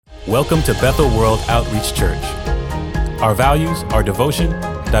Welcome to Bethel World Outreach Church. Our values are devotion,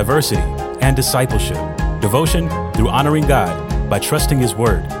 diversity, and discipleship. Devotion through honoring God by trusting His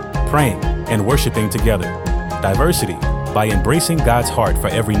Word, praying, and worshiping together. Diversity by embracing God's heart for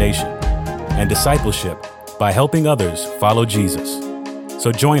every nation. And discipleship by helping others follow Jesus.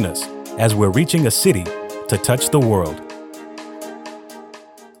 So join us as we're reaching a city to touch the world.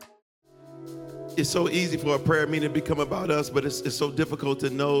 It's so easy for a prayer meeting to become about us, but it's so difficult to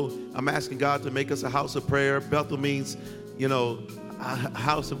know. I'm asking God to make us a house of prayer. Bethel means, a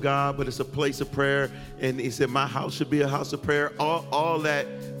house of God, but it's a place of prayer. And He said, my house should be a house of prayer. All that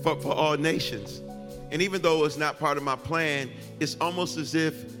for all nations. And even though it's not part of my plan, it's almost as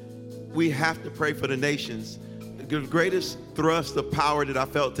if we have to pray for the nations. The greatest thrust of power that I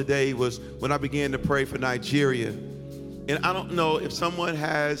felt today was when I began to pray for Nigeria. And I don't know if someone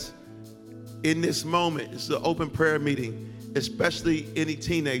has, in this moment, it's an open prayer meeting, especially any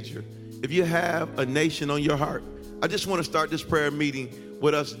teenager. If you have a nation on your heart, I just want to start this prayer meeting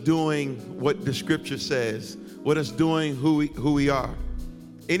with us doing what the scripture says, with us doing who we are.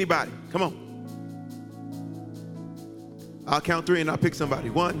 Anybody, come on. I'll count three and I'll pick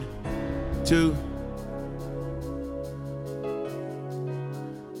somebody. 1, 2.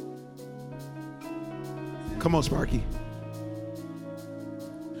 Come on, Sparky.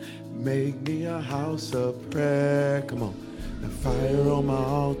 Make me a house of prayer. Come on. The fire on my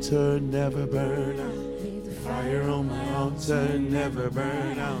altar never burn out. The fire on my altar never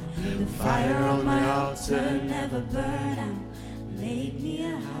burn out. The fire on my altar never burn out. Make me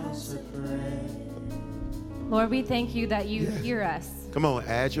a house of prayer. Lord, we thank you that you hear us. Come on,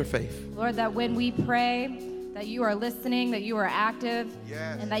 add your faith. Lord, that when we pray, that you are listening, that you are active,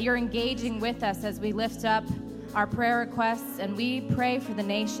 and that you're engaging with us as we lift up our prayer requests, and we pray for the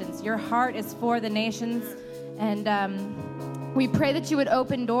nations. Your heart is for the nations, and we pray that you would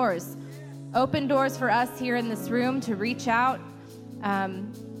open doors for us here in this room to reach out,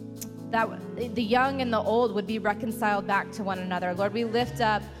 that the young and the old would be reconciled back to one another. Lord, we lift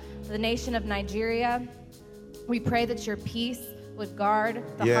up the nation of Nigeria. We pray that your peace would guard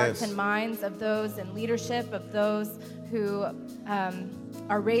the hearts and minds of those in leadership, of those who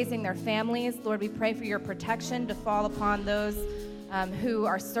are raising their families. Lord, we pray for your protection to fall upon those who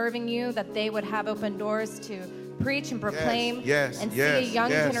are serving you, that they would have open doors to preach and proclaim and see a young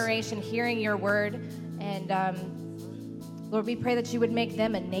generation hearing your word. And Lord, we pray that you would make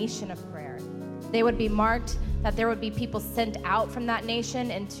them a nation of prayer. They would be marked, that there would be people sent out from that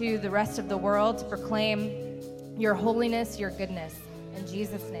nation into the rest of the world to proclaim your holiness, your goodness. In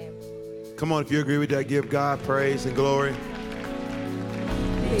Jesus' name. Come on, if you agree with that, give God praise and glory.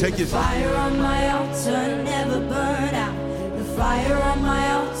 Take your fire on my altar never burn out. The fire on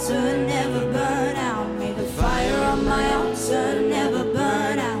my altar never burn out. May the fire on my altar never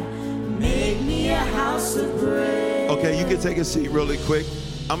burn out. Make me a house of prayer. Okay, you can take a seat really quick.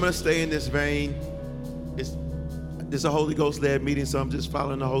 I'm going to stay in this vein. This is a Holy Ghost-led meeting, so I'm just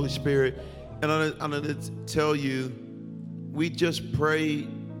following the Holy Spirit. And I'm going to tell you, we just prayed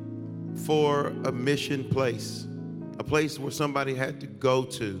for a mission place, a place where somebody had to go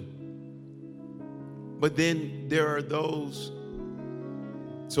to. But then there are those,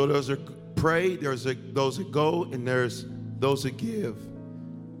 so there's a pray, those that go, and there's those that give.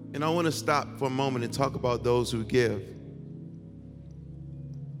 And I want to stop for a moment and talk about those who give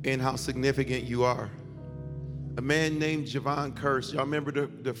and how significant you are. A man named Javon Curse, y'all remember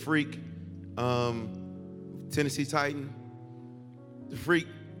the freak, Tennessee Titan? The freak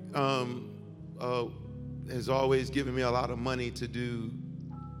has always given me a lot of money to do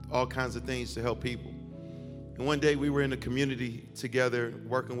all kinds of things to help people. And one day we were in a community together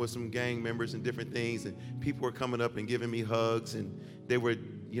working with some gang members and different things, and people were coming up and giving me hugs, and they were,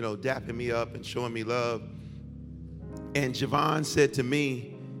 dapping me up and showing me love. And Javon said to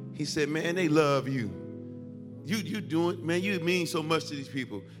me, he said, man, they love you. You doing, man, you mean so much to these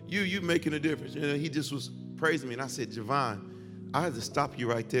people. You making a difference. He just was praising me. And I said, Javon, I had to stop you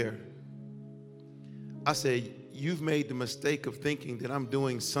right there. I said, you've made the mistake of thinking that I'm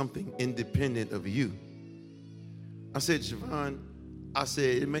doing something independent of you. I said, Javon,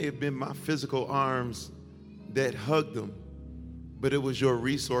 it may have been my physical arms that hugged them, but it was your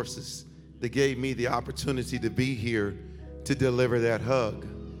resources that gave me the opportunity to be here to deliver that hug.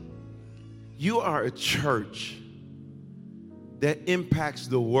 You are a church that impacts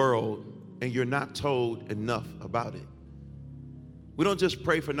the world, and you're not told enough about it. We don't just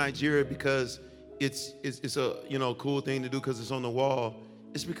pray for Nigeria because it's a cool thing to do because it's on the wall.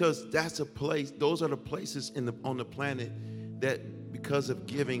 It's because that's a place, those are the places on the planet that because of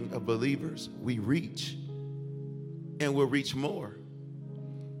giving of believers, we reach, and we'll reach more.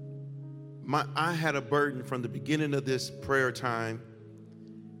 I had a burden from the beginning of this prayer time.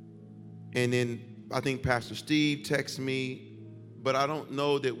 And then I think Pastor Steve texted me, but I don't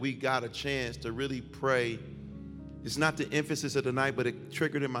know that we got a chance to really pray. It's not the emphasis of the night, but it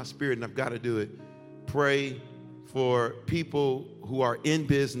triggered in my spirit, and I've got to do it. Pray for people who are in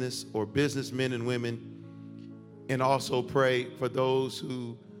business or businessmen and women, and also pray for those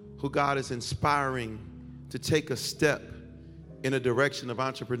who God is inspiring to take a step in a direction of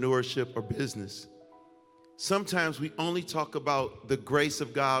entrepreneurship or business. Sometimes we only talk about the grace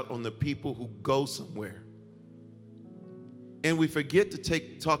of God on the people who go somewhere. And we forget to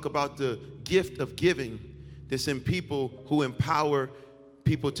talk about the gift of giving that's in people who empower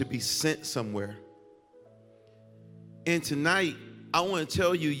people to be sent somewhere. And tonight, I want to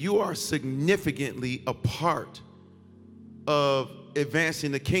tell you, you are significantly a part of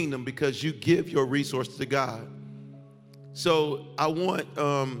advancing the kingdom because you give your resources to God. So I want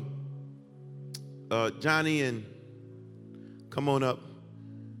Johnny and come on up,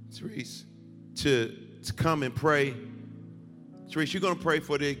 Therese, to come and pray. Therese, you're going to pray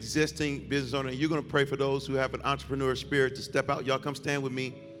for the existing business owner. You're going to pray for those who have an entrepreneur spirit to step out. Y'all come stand with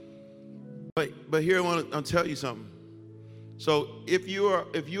me. But here I want to tell you something. So if you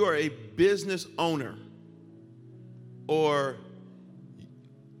are a business owner, or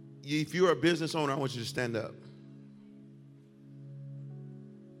if you're a business owner, I want you to stand up.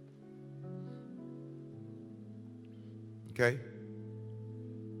 Okay?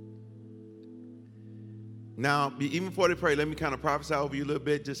 Now, even before they pray, let me kind of prophesy over you a little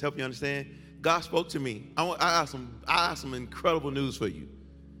bit, just help you understand. God spoke to me. I have some incredible news for you.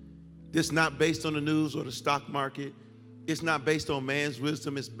 This is not based on the news or the stock market. It's not based on man's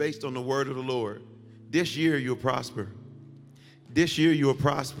wisdom. It's based on the word of the Lord. This year, you'll prosper. This year, you'll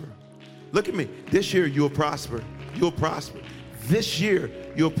prosper. Look at me. This year, you'll prosper. You'll prosper. This year,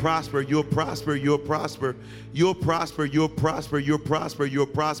 you'll prosper, you'll prosper, you'll prosper, you'll prosper, you'll prosper, you'll prosper, you'll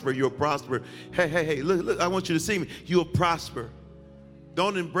prosper, you'll prosper. Hey, look, I want you to see me. You'll prosper.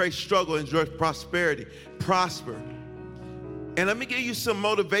 Don't embrace struggle, enjoy prosperity. Prosper. And let me give you some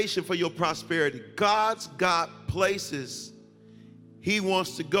motivation for your prosperity. God's got places He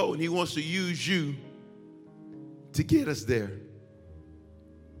wants to go, and He wants to use you to get us there.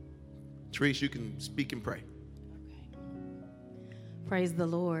 Therese, you can speak and pray. Praise the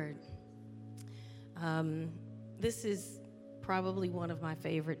Lord. This is probably one of my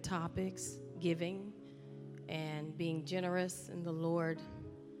favorite topics, giving and being generous in the Lord.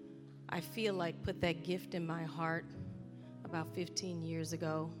 I feel like put that gift in my heart about 15 years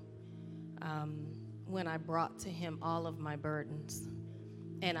ago when I brought to Him all of my burdens.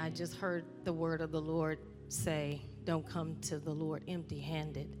 And I just heard the word of the Lord say, don't come to the Lord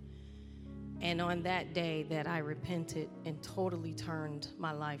empty-handed. And on that day that I repented and totally turned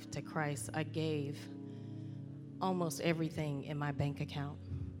my life to Christ, I gave almost everything in my bank account.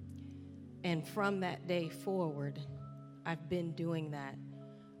 And from that day forward, I've been doing that.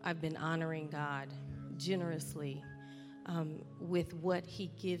 I've been honoring God generously with what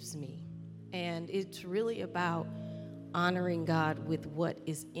He gives me. And it's really about honoring God with what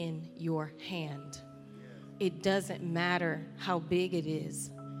is in your hand. It doesn't matter how big it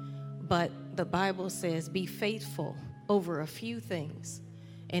is. But the Bible says, be faithful over a few things,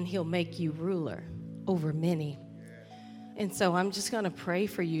 and He'll make you ruler over many. And so I'm just going to pray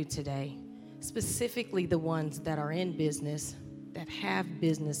for you today, specifically the ones that are in business, that have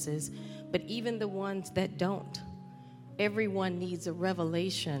businesses, but even the ones that don't. Everyone needs a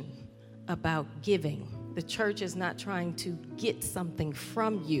revelation about giving. The church is not trying to get something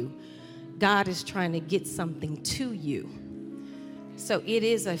from you. God is trying to get something to you. So it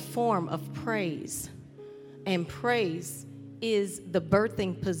is a form of praise, and praise is the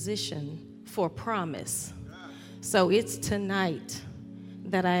birthing position for promise. So it's tonight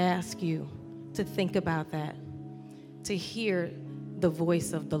that I ask you to think about that, to hear the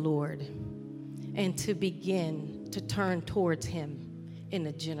voice of the Lord, and to begin to turn towards Him in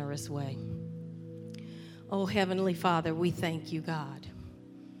a generous way. Oh, Heavenly Father, we thank you, God.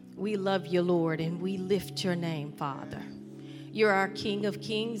 We love you, Lord, and we lift your name, Father. You're our King of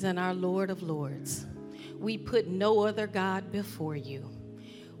Kings and our Lord of Lords. We put no other God before you.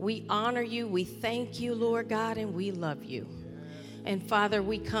 We honor you, we thank you, Lord God, and we love you. And Father,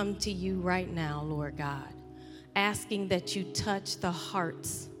 we come to you right now, Lord God, asking that you touch the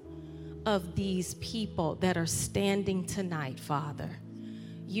hearts of these people that are standing tonight, Father.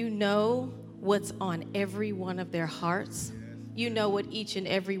 You know what's on every one of their hearts. You know what each and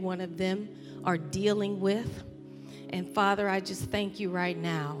every one of them are dealing with. And Father, I just thank you right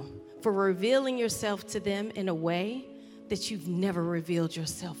now for revealing yourself to them in a way that you've never revealed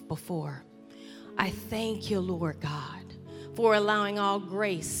yourself before. I thank you, Lord God, for allowing all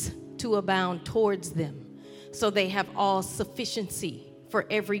grace to abound towards them, so they have all sufficiency for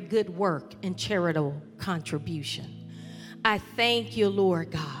every good work and charitable contribution. I thank you,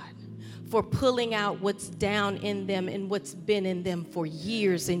 Lord God, for pulling out what's down in them and what's been in them for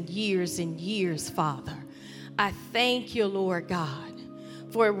years and years and years, Father. I thank you, Lord God,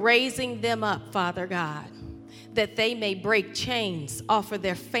 for raising them up, Father God, that they may break chains off of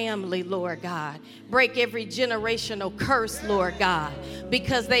their family, Lord God. Break every generational curse, Lord God,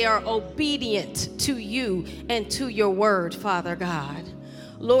 because they are obedient to you and to your word, Father God.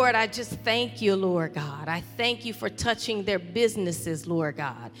 Lord, I just thank you, Lord God. I thank you for touching their businesses, Lord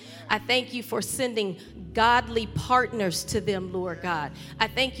God. I thank you for sending godly partners to them, Lord God. I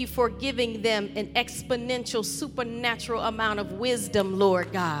thank you for giving them an exponential, supernatural amount of wisdom,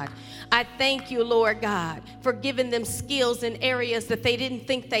 Lord God. I thank you, Lord God, for giving them skills in areas that they didn't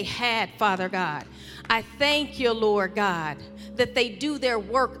think they had, Father God. I thank you, Lord God, that they do their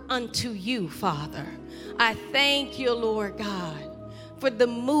work unto you, Father. I thank you, Lord God, for the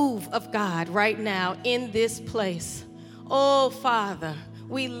move of God right now in this place. Oh, Father,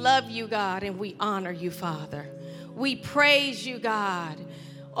 we love you, God, and we honor you, Father. We praise you, God.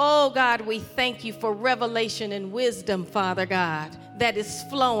 Oh, God, we thank you for revelation and wisdom, Father God, that is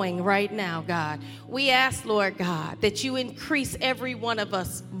flowing right now, God. We ask, Lord God, that you increase every one of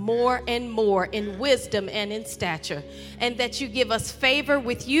us more and more in wisdom and in stature, and that you give us favor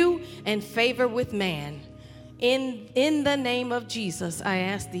with you and favor with man. In the name of Jesus, I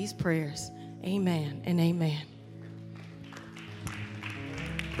ask these prayers. Amen and amen.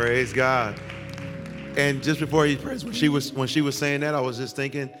 Praise God. And just before he prays, when she was saying that, I was just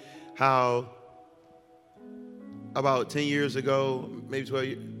thinking how about 10 years ago, maybe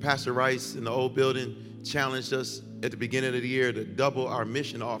 12, Pastor Rice in the old building challenged us at the beginning of the year to double our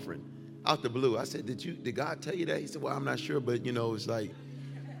mission offering out the blue. I said, did God tell you that? He said, well, I'm not sure, but it's like,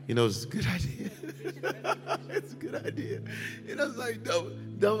 it's a good idea. It's a good idea. It's like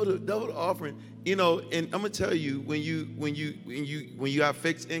double the offering. And I'm gonna tell you, when you have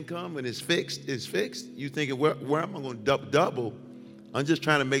fixed income and it's fixed, you thinking, where am I gonna double? I'm just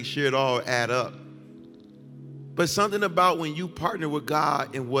trying to make sure it all add up. But something about when you partner with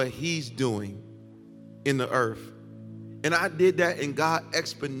God and what He's doing in the earth, and I did that, and God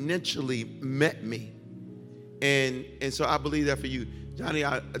exponentially met me, and so I believe that for you. Johnny,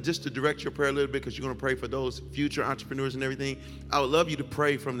 just to direct your prayer a little bit, because you're going to pray for those future entrepreneurs and everything, I would love you to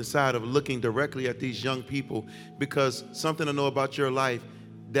pray from the side of looking directly at these young people, because something I know about your life,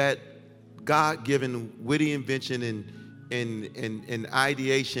 that God-given witty invention and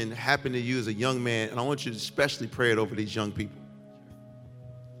ideation happened to you as a young man, and I want you to especially pray it over these young people.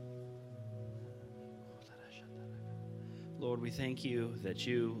 Lord, we thank you that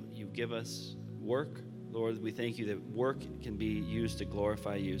you give us work. Lord, we thank you that work can be used to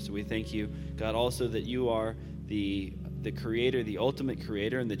glorify you. So we thank you, God, also that you are the creator, the ultimate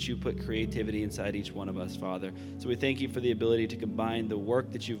creator, and that you put creativity inside each one of us, Father. So we thank you for the ability to combine the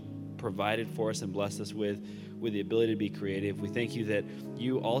work that you've provided for us and blessed us with the ability to be creative. We thank you that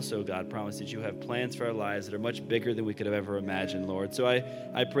you also, God, promise that you have plans for our lives that are much bigger than we could have ever imagined, Lord. So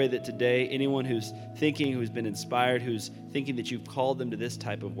I pray that today, anyone who's thinking, who's been inspired, who's thinking that you've called them to this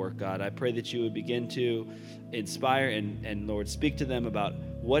type of work, God, I pray that you would begin to inspire and Lord, speak to them about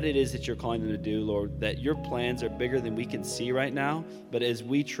what it is that you're calling them to do, Lord, that your plans are bigger than we can see right now. But as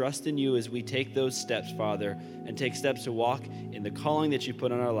we trust in you, as we take those steps, Father, and take steps to walk in the calling that you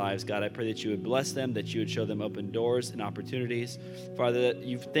put on our lives, God, I pray that you would bless them, that you would show them open doors and opportunities. Father,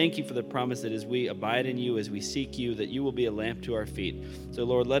 that thank you for the promise that as we abide in you, as we seek you, that you will be a lamp to our feet. So,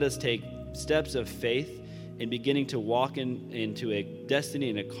 Lord, let us take steps of faith in beginning to walk into a destiny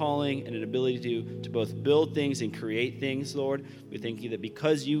and a calling and an ability to both build things and create things, Lord. We thank you that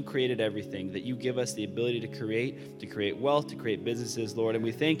because you created everything, that you give us the ability to create wealth, to create businesses, Lord. And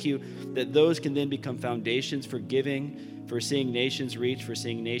we thank you that those can then become foundations for giving, for seeing nations reach, for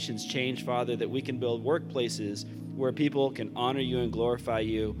seeing nations change, Father, that we can build workplaces where people can honor you and glorify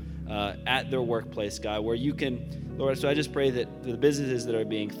you at their workplace, God, where you can, Lord, so I just pray that the businesses that are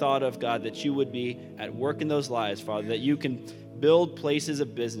being thought of, God, that you would be at work in those lives, Father, that you can build places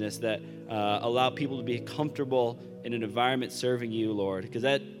of business that allow people to be comfortable in an environment serving you, Lord, because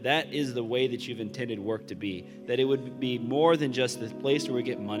that is the way that you've intended work to be, that it would be more than just the place where we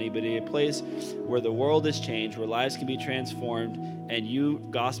get money, but a place where the world is changed, where lives can be transformed, and you,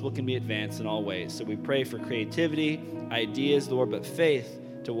 gospel, can be advanced in all ways. So we pray for creativity, ideas, Lord, but faith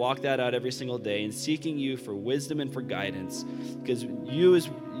to walk that out every single day and seeking you for wisdom and for guidance, because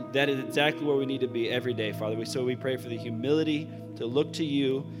that is exactly where we need to be every day, Father. So we pray for the humility to look to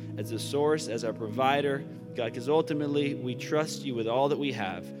you as a source, as our provider, God, because ultimately we trust you with all that we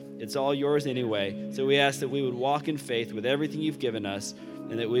have. It's all yours anyway. So we ask that we would walk in faith with everything you've given us,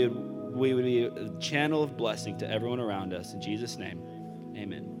 and that we would be a channel of blessing to everyone around us. In Jesus' name,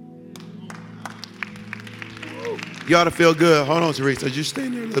 amen. You ought to feel good. Hold on, Teresa. You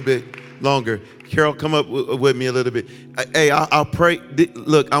stand there a little bit longer. Carol, come up with me a little bit. Hey, I'll pray.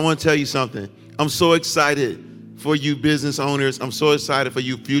 Look, I want to tell you something. I'm so excited for you business owners. I'm so excited for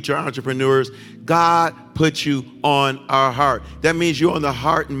you future entrepreneurs. God put you on our heart. That means you're on the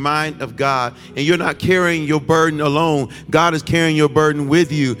heart and mind of God, and you're not carrying your burden alone. God is carrying your burden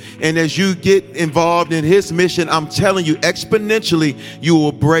with you. And as you get involved in his mission, I'm telling you, exponentially, you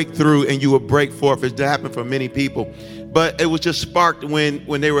will break through and you will break forth. It's happened for many people. But it was just sparked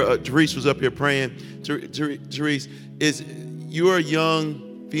when they were, Therese was up here praying. Therese, you're a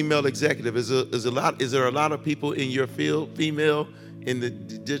young female executive. Is there a lot of people in your field, female, in the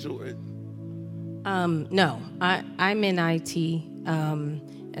digital? No, I'm in IT,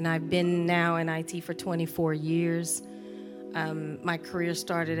 and I've been now in IT for 24 years. My career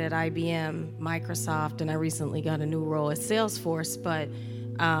started at IBM, Microsoft, and I recently got a new role at Salesforce. But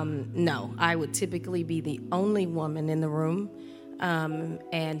no, I would typically be the only woman in the room,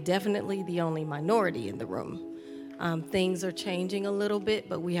 and definitely the only minority in the room. Things are changing a little bit,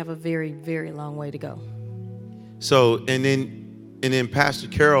 but we have a very, very long way to go. So, and then Pastor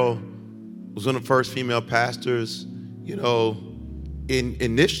Carol was one of the first female pastors,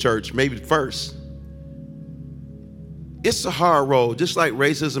 in this church, maybe first. It's a hard road, just like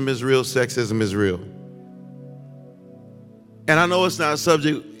racism is real, sexism is real. And I know it's not a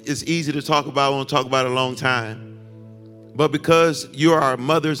subject it's easy to talk about. I want to talk about it a long time. But because you're our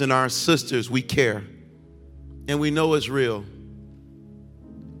mothers and our sisters, we care. And we know it's real.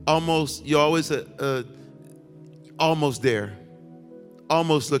 You're always almost there,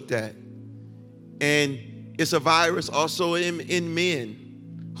 almost looked at. And it's a virus also in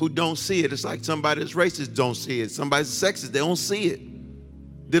men who don't see it. It's like somebody that's racist don't see it. Somebody's sexist, they don't see it.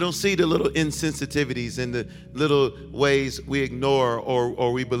 They don't see the little insensitivities and the little ways we ignore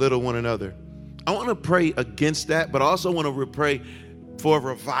or we belittle one another. I want to pray against that, but I also want to pray for a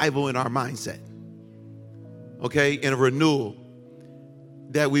revival in our mindset. Okay, and a renewal,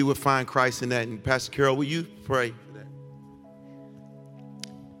 that we would find Christ in that. And Pastor Carol, will you pray for that?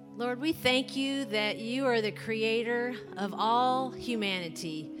 Lord, we thank you that you are the creator of all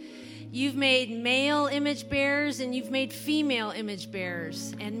humanity. You've made male image bearers and you've made female image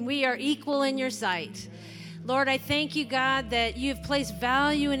bearers, and we are equal in your sight. Lord, I thank you, God, that you've placed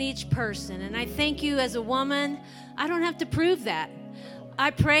value in each person, and I thank you as a woman, I don't have to prove that. I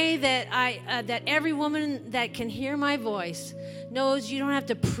pray that that every woman that can hear my voice knows you don't have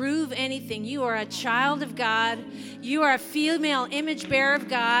to prove anything. You are a child of God. You are a female image bearer of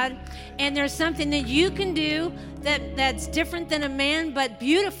God. And there's something that you can do that's different than a man, but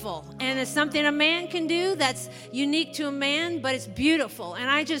beautiful. And it's something a man can do that's unique to a man, but it's beautiful. And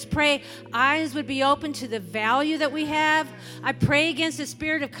I just pray eyes would be open to the value that we have. I pray against the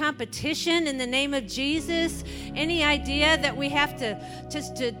spirit of competition in the name of Jesus. Any idea that we have to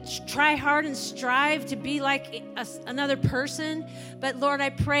just to try hard and strive to be like another person. But Lord, I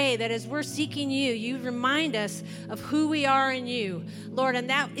pray that as we're seeking you, you remind us of who we are in you, Lord, and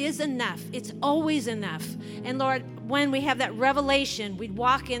that is enough. It's always enough. And Lord, when we have that revelation, we'd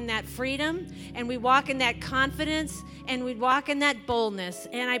walk in that freedom, and we walk in that confidence, and we'd walk in that boldness.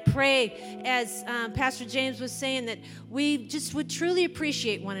 And I pray, as Pastor James was saying, that we just would truly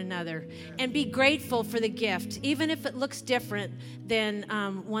appreciate one another and be grateful for the gift, even if it looks different than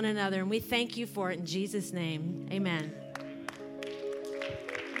one another. And we thank you for it in Jesus' name. Amen.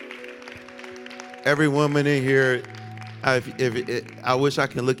 Every woman in here, I wish I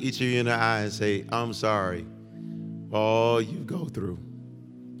can look each of you in the eye and say, I'm sorry. All you go through,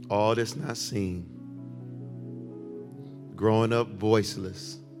 all that's not seen, growing up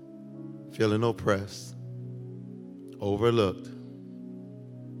voiceless, feeling oppressed, overlooked.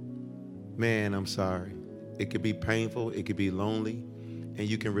 Man, I'm sorry. It could be painful, it could be lonely, and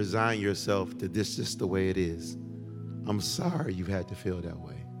you can resign yourself to this just the way it is. I'm sorry you've had to feel that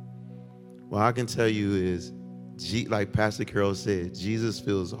way. What I can tell you is, like Pastor Carol said, Jesus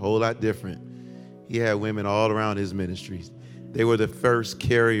feels a whole lot different. He had women all around his ministries. They were the first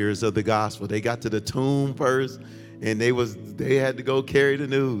carriers of the gospel. They got to the tomb first, and they had to go carry the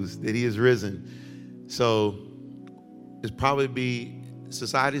news that he is risen. So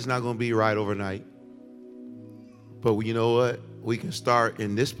society's not going to be right overnight. But you know what? We can start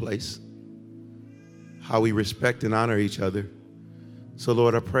in this place, how we respect and honor each other. So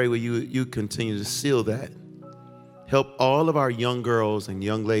Lord, I pray will you continue to seal that. Help all of our young girls and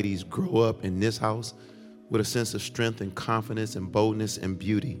young ladies grow up in this house with a sense of strength and confidence and boldness and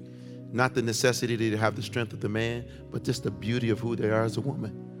beauty. Not the necessity to have the strength of the man, but just the beauty of who they are as a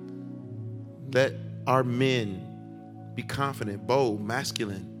woman. Let our men be confident, bold,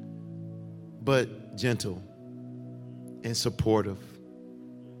 masculine, but gentle and supportive,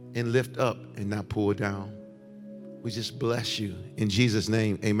 and lift up and not pull down. We just bless you in Jesus'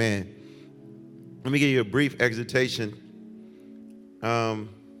 name, amen. Let me give you a brief exhortation.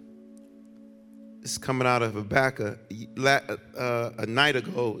 It's coming out of Habakkuk. A night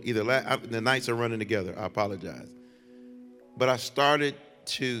ago, the nights are running together, I apologize. But I started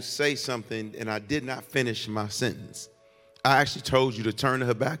to say something and I did not finish my sentence. I actually told you to turn to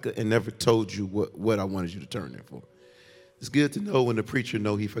Habakkuk and never told you what I wanted you to turn there for. It's good to know when the preacher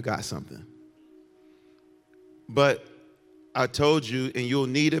knows he forgot something. But I told you, and you'll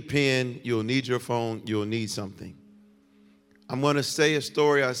need a pen, you'll need your phone, you'll need something. I'm going to say a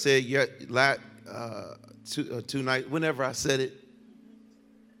story I said two nights, whenever I said it,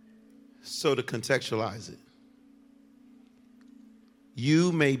 so to contextualize it.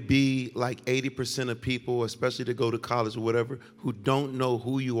 You may be like 80% of people, especially to go to college or whatever, who don't know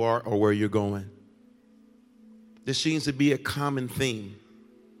who you are or where you're going. There seems to be a common theme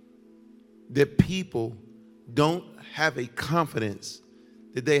that people don't have a confidence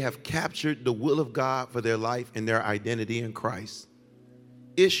that they have captured the will of God for their life and their identity in Christ.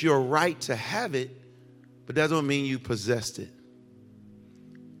 It's your right to have it, but that doesn't mean you possessed it.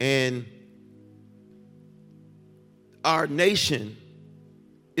 And our nation,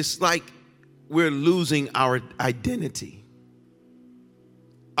 it's like we're losing our identity.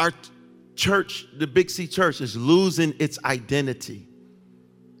 Our church, the Big C Church, is losing its identity.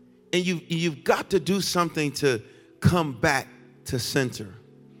 And you've got to do something to come back to center.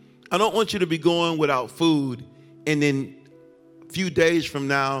 I don't want you to be going without food and then a few days from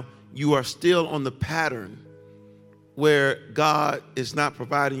now, you are still on the pattern where God is not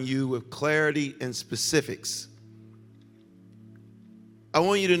providing you with clarity and specifics. I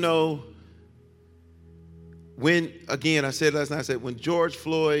want you to know when, again, I said last night, I said when George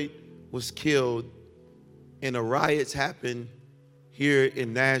Floyd was killed and the riots happened here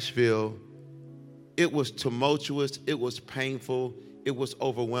in Nashville, it was tumultuous, it was painful, it was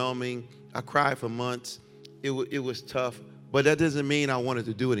overwhelming. I cried for months. It was tough, but that doesn't mean I wanted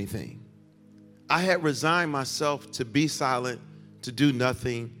to do anything. I had resigned myself to be silent, to do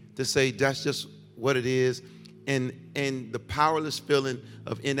nothing, to say that's just what it is, and the powerless feeling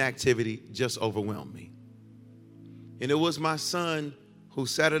of inactivity just overwhelmed me. And it was my son who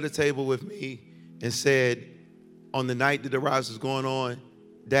sat at the table with me and said, on the night that the rise was going on,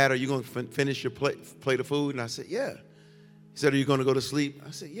 Dad, are you going to finish your plate of food? And I said, yeah. He said, are you going to go to sleep?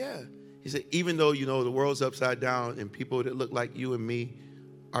 I said, yeah. He said, even though, you know, the world's upside down and people that look like you and me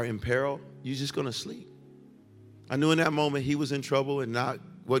are in peril, you're just going to sleep. I knew in that moment he was in trouble and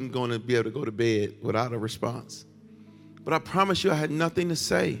wasn't going to be able to go to bed without a response. But I promise you I had nothing to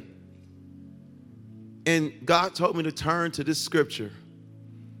say. And God told me to turn to this scripture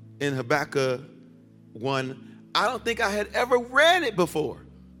in Habakkuk 1. I don't think I had ever read it before.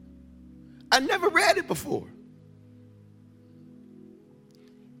 I never read it before.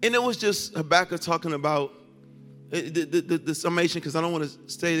 And it was just Habakkuk talking about the summation, because I don't want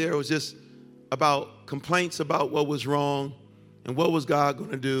to stay there. It was just about complaints about what was wrong and what was God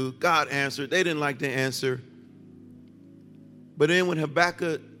going to do. God answered. They didn't like the answer. But then when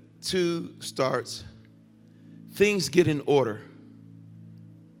Habakkuk 2 starts, things get in order.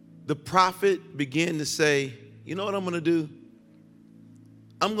 The prophet began to say, you know what I'm going to do?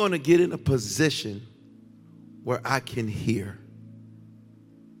 I'm going to get in a position where I can hear.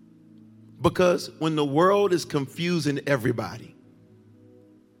 Because when the world is confusing everybody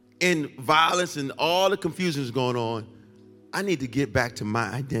and violence and all the confusion is going on, I need to get back to my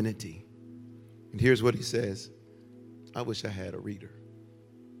identity. And here's what he says. I wish I had a reader.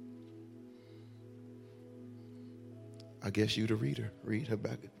 I guess you the reader. Read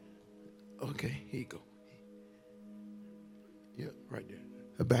Habakkuk. Okay, here you go. Yeah, right there.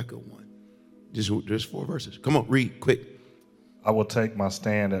 Habakkuk 1. Just 4 verses. Come on, read quick. I will take my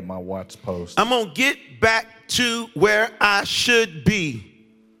stand at my watch post. I'm going to get back to where I should be.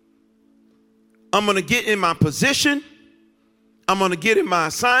 I'm going to get in my position. I'm going to get in my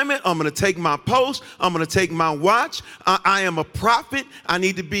assignment. I'm going to take my post. I'm going to take my watch. I am a prophet. I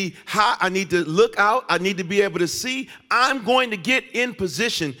need to be high. I need to look out. I need to be able to see. I'm going to get in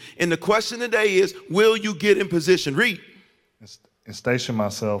position. And the question today is, will you get in position? Read. And station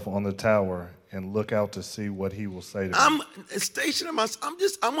myself on the tower and look out to see what he will say to me. I'm stationing myself.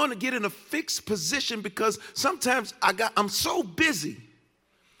 I'm going to get in a fixed position because sometimes I'm so busy.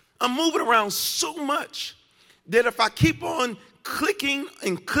 I'm moving around so much that if I keep on clicking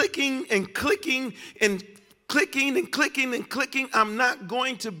and clicking and clicking and clicking and clicking and clicking, I'm not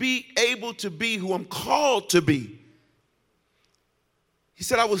going to be able to be who I'm called to be. He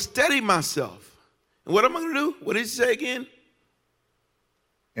said, I will steady myself. And what am I going to do? What did he say again?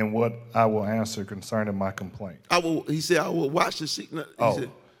 And what I will answer concerning my complaint. He said, I will watch the seat.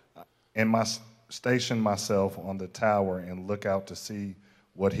 And station myself on the tower and look out to see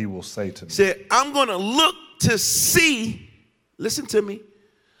what he will say to me. He said, I'm going to look to see, listen to me,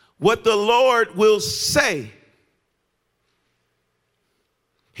 what the Lord will say.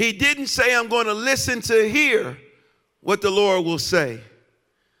 He didn't say, I'm going to listen to hear what the Lord will say.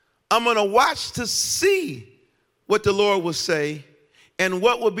 I'm going to watch to see what the Lord will say and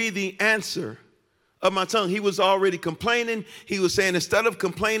what will be the answer of my tongue. He was already complaining. He was saying, instead of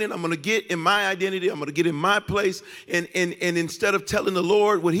complaining, I'm going to get in my identity. I'm going to get in my place. And instead of telling the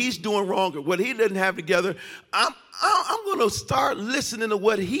Lord what he's doing wrong or what he doesn't have together, I'm going to start listening to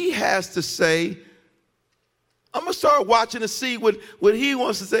what he has to say. I'm going to start watching to see what he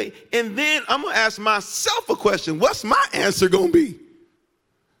wants to say. And then I'm going to ask myself a question. What's my answer going to be?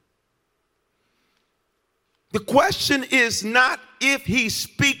 The question is not if he's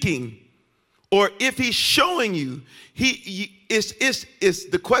speaking or if he's showing you.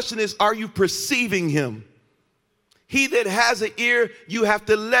 The question is, are you perceiving him? He that has an ear, you have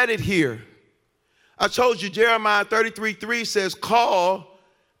to let it hear. I told you Jeremiah 33:3 says, call,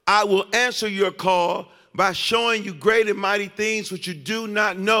 I will answer your call by showing you great and mighty things which you do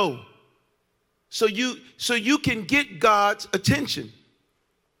not know. So you can get God's attention.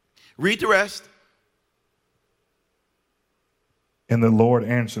 Read the rest. And the Lord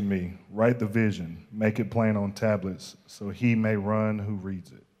answered me, write the vision, make it plain on tablets, so he may run who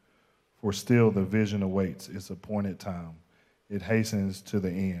reads it. For still the vision awaits its appointed time. It hastens to the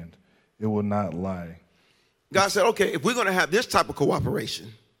end. It will not lie. God said, okay, if we're going to have this type of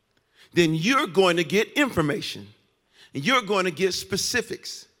cooperation, then you're going to get information. And you're going to get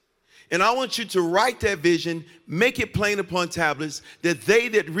specifics. And I want you to write that vision, make it plain upon tablets, that they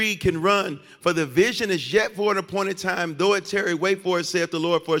that read can run. For the vision is yet for an appointed time. Though it tarry, wait for it, saith the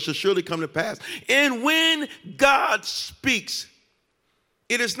Lord, for it shall surely come to pass. And when God speaks,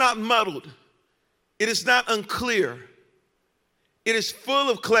 it is not muddled. It is not unclear. It is full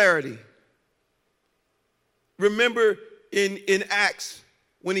of clarity. Remember in Acts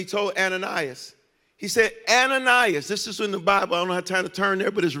when he told Ananias, he said, Ananias, this is in the Bible. I don't have time to turn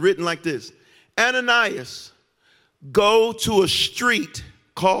there, but it's written like this. Ananias, go to a street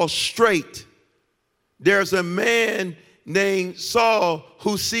called Straight. There's a man named Saul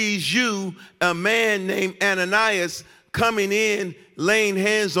who sees you, a man named Ananias, coming in, laying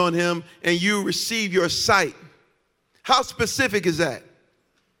hands on him, and you receive your sight. How specific is that?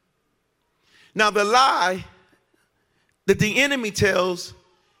 Now, the lie that the enemy tells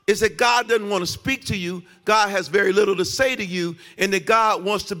is that God doesn't want to speak to you. God has very little to say to you, and that God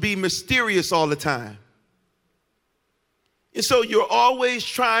wants to be mysterious all the time. And so you're always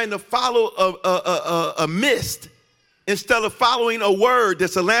trying to follow a mist instead of following a word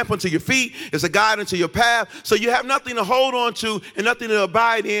that's a lamp unto your feet, it's a guide unto your path. So you have nothing to hold on to and nothing to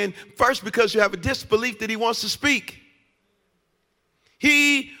abide in, first because you have a disbelief that he wants to speak.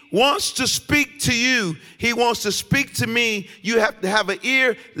 He wants to speak to you. He wants to speak to me. You have to have an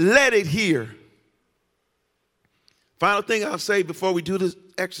ear. Let it hear. Final thing I'll say before we do this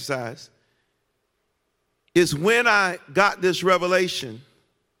exercise is when I got this revelation,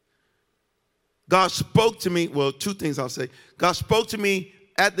 God spoke to me. Well, two things I'll say. God spoke to me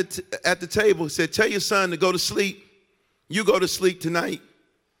at the table. He said, tell your son to go to sleep. You go to sleep tonight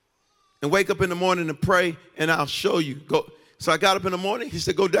and wake up in the morning and pray, and I'll show you. Go. So I got up in the morning. He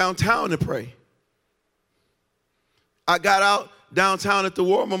said, go downtown and pray. I got out downtown at the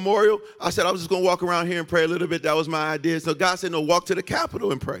War Memorial. I said, I was just going to walk around here and pray a little bit. That was my idea. So God said, no, walk to the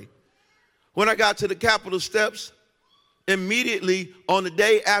Capitol and pray. When I got to the Capitol steps, immediately on the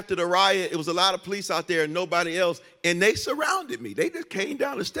day after the riot, it was a lot of police out there and nobody else. And they surrounded me. They just came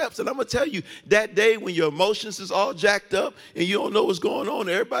down the steps. And I'm going to tell you, that day when your emotions is all jacked up and you don't know what's going on,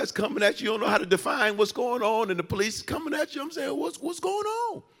 everybody's coming at you, you don't know how to define what's going on, and the police is coming at you. I'm saying, what's going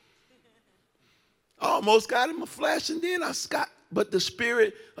on? I almost got him a flash, and then but the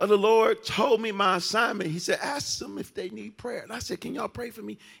Spirit of the Lord told me my assignment. He said, ask them if they need prayer. And I said, can y'all pray for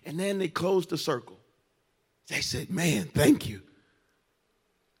me? And then they closed the circle. They said, man, thank you.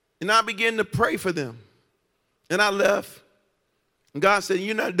 And I began to pray for them. And I left. And God said,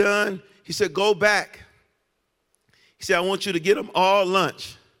 you're not done. He said, go back. He said, I want you to get them all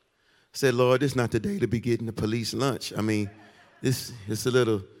lunch. I said, Lord, this is not the day to be getting the police lunch. I mean, this is a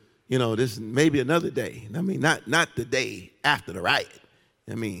little, this maybe another day. I mean, not the day after the riot.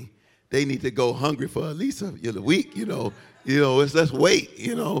 I mean, they need to go hungry for at least a week, let's wait,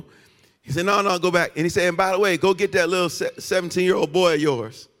 He said, no, go back. And he said, and by the way, go get that little 17-year-old boy of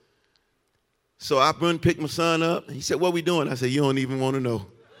yours. So I went and picked my son up. And he said, what we doing? I said, you don't even want to know.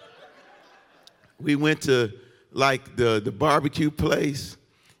 We went to like the barbecue place,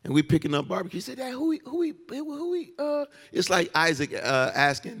 and we picking up barbecue. He said, Dad, who we? It's like Isaac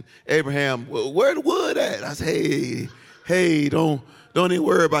asking Abraham, well, where the wood at? I said, hey, don't even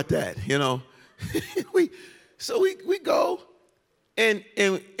worry about that, So we go, and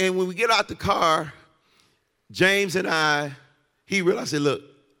when we get out the car, James and he realized, I said, look,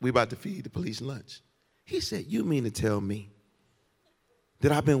 we about to feed the police lunch. He said, you mean to tell me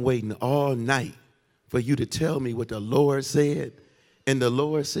that I've been waiting all night for you to tell me what the Lord said, and the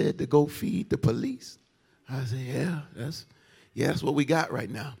Lord said to go feed the police? I said, yeah, that's what we got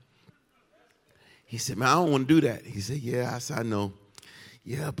right now. He said, man, I don't want to do that. He said, yeah, I know.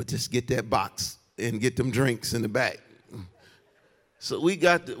 Yeah, but just get that box and get them drinks in the back. So we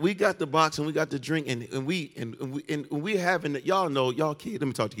got the box and we got the drink and we having it. Y'all know, y'all kids, let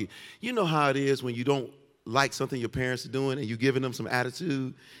me talk to you. You know how it is when you don't like something your parents are doing and you giving them some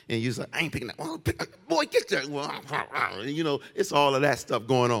attitude and you're just like, I ain't picking that. Well, boy, get that. And, it's all of that stuff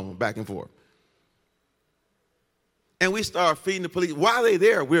going on back and forth. And we start feeding the police. While they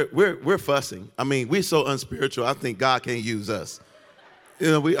there, we're fussing. I mean, we're so unspiritual. I think God can't use us.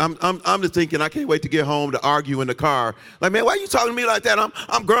 I'm just thinking I can't wait to get home to argue in the car. Like, man, why are you talking to me like that?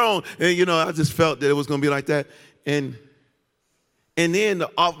 I'm grown. And I just felt that it was going to be like that. And then the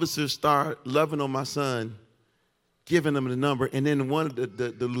officers start loving on my son, giving him the number. And then one of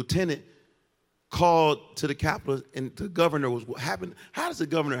the lieutenant called to the Capitol, and the governor was happening. How does the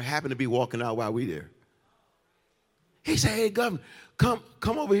governor happen to be walking out while we there? He said, hey, governor, come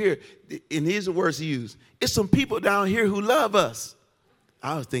over here. And here's the words he used. It's some people down here who love us.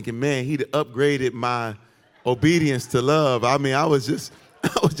 I was thinking, man, he'd upgraded my obedience to love. I mean, I was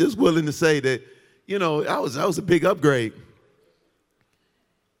just willing to say that, that was a big upgrade.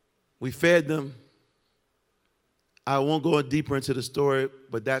 We fed them. I won't go deeper into the story,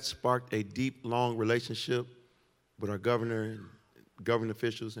 but that sparked a deep, long relationship with our governor and government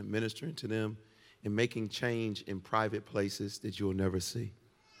officials and ministering to them and making change in private places that you'll never see.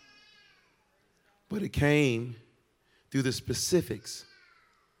 But it came through the specifics.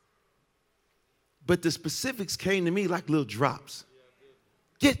 But the specifics came to me like little drops.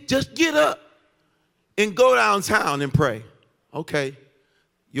 Just get up and go downtown and pray. Okay.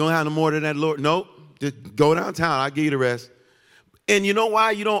 You don't have no more than that, Lord? Nope. Just go downtown. I'll give you the rest. And you know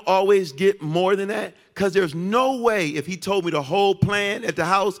why you don't always get more than that? Because there's no way if he told me the whole plan at the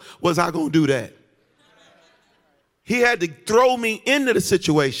house, was I going to do that? He had to throw me into the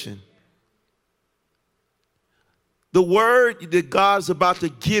situation. The word that God's about to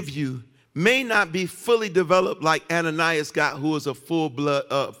give you may not be fully developed like Ananias got, who was a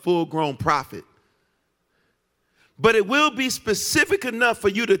full-grown prophet. But it will be specific enough for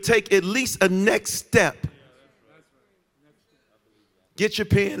you to take at least a next step. Get your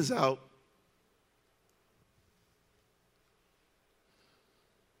pens out.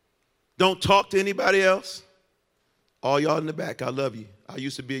 Don't talk to anybody else. All y'all in the back, I love you. I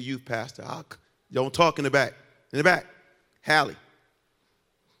used to be a youth pastor. Don't talk in the back. In the back, Hallie.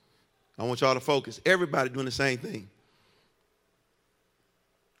 I want y'all to focus. Everybody doing the same thing.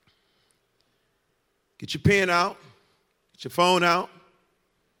 Get your pen out. Get your phone out.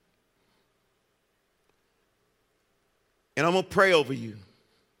 And I'm going to pray over you.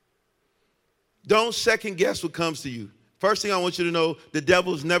 Don't second guess what comes to you. First thing I want you to know, the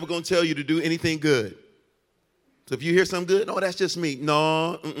devil is never going to tell you to do anything good. So if you hear something good, no, that's just me.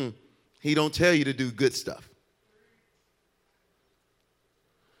 No, he don't tell you to do good stuff.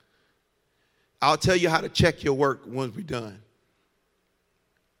 I'll tell you how to check your work once we're done.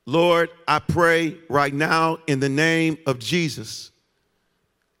 Lord, I pray right now in the name of Jesus.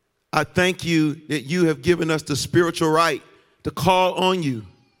 I thank you that you have given us the spiritual right to call on you.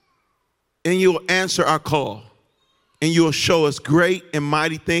 And you will answer our call. And you will show us great and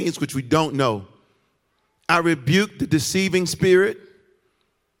mighty things which we don't know. I rebuke the deceiving spirit,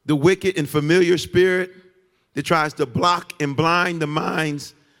 the wicked and familiar spirit that tries to block and blind the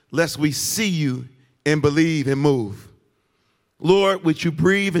minds lest we see you and believe and move. Lord, would you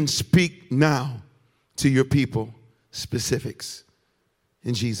breathe and speak now to your people specifics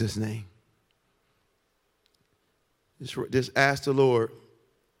in Jesus' name. Just ask the Lord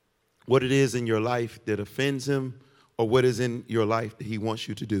what it is in your life that offends him, or what is in your life that he wants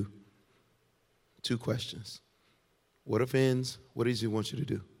you to do. 2 questions. What offends? What does he want you to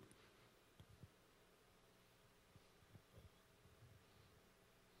do?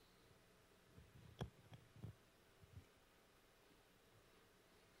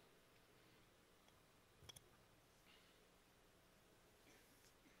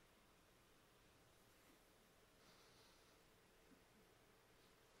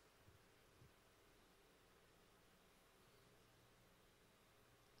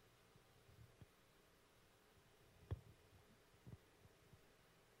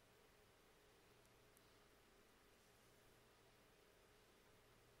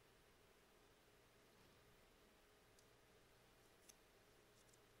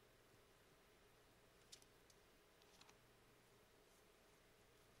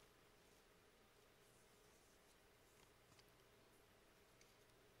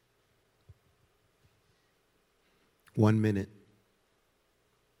 One minute.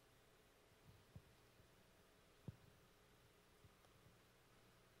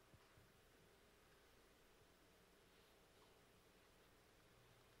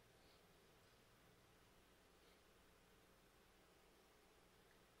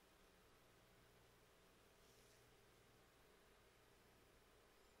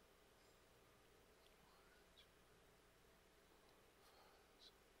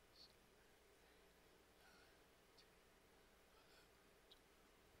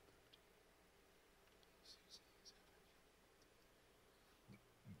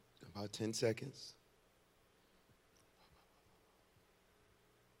 About 10 seconds.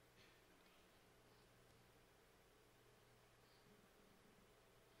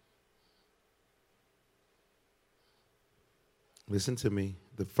 Listen to me.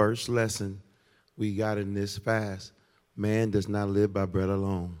 The first lesson we got in this fast, man does not live by bread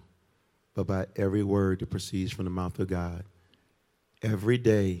alone, but by every word that proceeds from the mouth of God. Every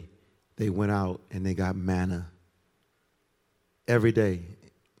day they went out and they got manna. Every day.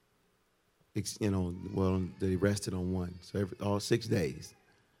 Well, they rested on one. So all 6 days.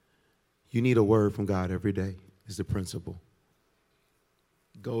 You need a word from God every day is the principle.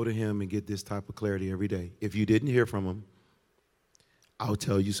 Go to him and get this type of clarity every day. If you didn't hear from him, I'll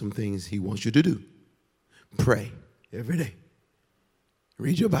tell you some things he wants you to do. Pray every day.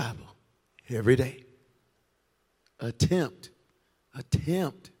 Read your Bible every day. Attempt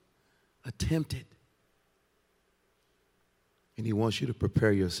it. And he wants you to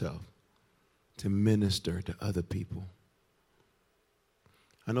prepare yourself to minister to other people.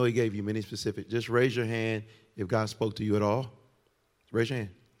 I know he gave you many specific. Just raise your hand if God spoke to you at all. Raise your hand.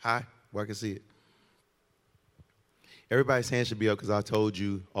 High, where I can see it. Everybody's hand should be up because I told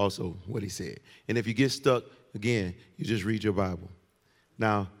you also what he said. And if you get stuck, again, you just read your Bible.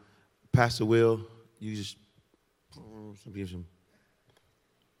 Now, Pastor Will, you just, we're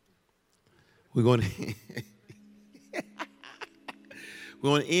going to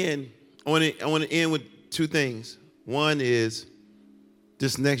end. I want to end with 2 things. One is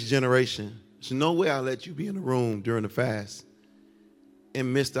this next generation. There's no way I'll let you be in the room during the fast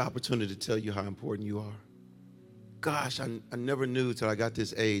and miss the opportunity to tell you how important you are. Gosh, I never knew till I got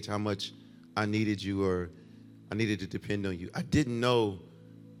this age how much I needed you, or I needed to depend on you. I didn't know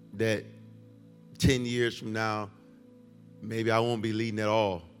that 10 years from now, maybe I won't be leading at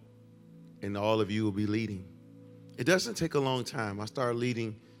all, and all of you will be leading. It doesn't take a long time. I started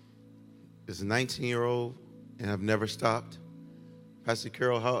leading as a 19-year-old, and I've never stopped. Pastor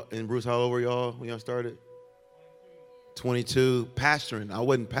Carol and Bruce, how old were y'all when y'all started? 22. Pastoring. I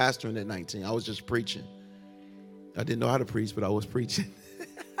wasn't pastoring at 19. I was just preaching. I didn't know how to preach, but I was preaching.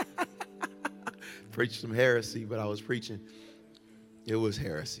 Preached some heresy, but I was preaching. It was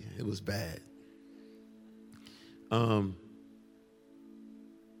heresy. It was bad. The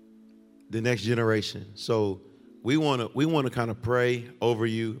next generation. So we want to kind of pray over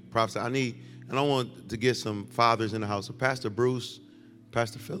you, prophesy. I want to get some fathers in the house. So Pastor Bruce,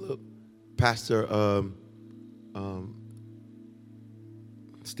 Pastor Philip, Pastor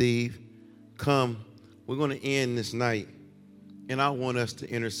Steve, come. We're going to end this night, and I want us to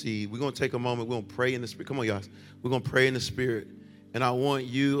intercede. We're going to take a moment. We're going to pray in the Spirit. Come on, y'all. We're going to pray in the Spirit, and I want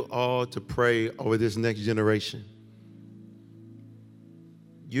you all to pray over this next generation.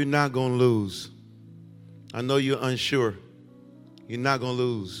 You're not going to lose. I know you're unsure. You're not going to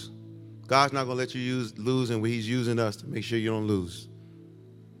lose. God's not going to let you lose, and he's using us to make sure you don't lose.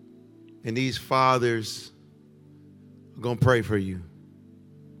 And these fathers are going to pray for you.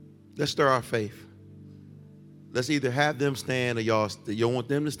 Let's stir our faith. Let's either have them stand, or y'all want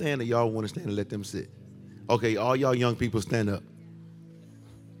them to stand, or y'all want to stand and let them sit. Okay, all y'all young people stand up.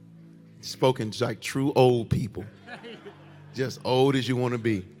 Spoken like true old people. Just old as you want to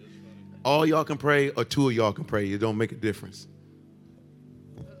be. All y'all can pray or two of y'all can pray. It don't make a difference.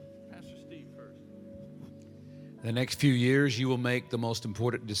 Pastor Steve first. The next few years, you will make the most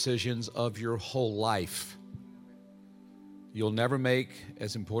important decisions of your whole life. You'll never make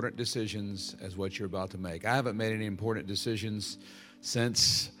as important decisions as what you're about to make. I haven't made any important decisions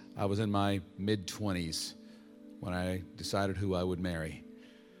since I was in my mid-20s when I decided who I would marry.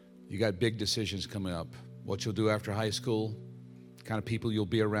 You got big decisions coming up. What you'll do after high school, the kind of people you'll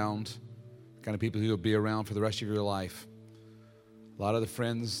be around, the kind of people you'll be around for the rest of your life. A lot of the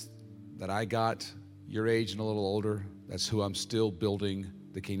friends that I got, your age and a little older, that's who I'm still building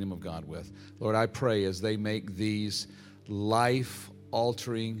the kingdom of God with. Lord, I pray as they make these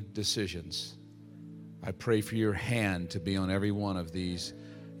life-altering decisions, I pray for your hand to be on every one of these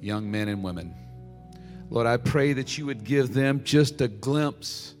young men and women. Lord, I pray that you would give them just a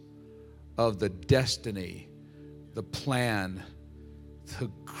glimpse of the destiny, the plan,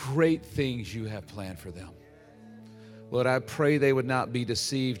 the great things you have planned for them. Lord, I pray they would not be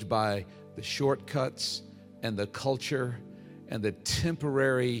deceived by the shortcuts and the culture and the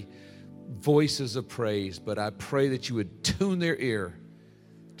temporary voices of praise, but I pray that you would tune their ear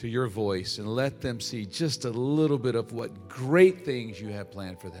to your voice and let them see just a little bit of what great things you have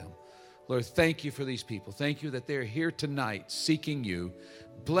planned for them. Lord, thank you for these people. Thank you that they're here tonight seeking you.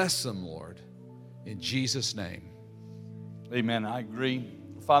 Bless them, Lord, in Jesus' name. Amen. I agree.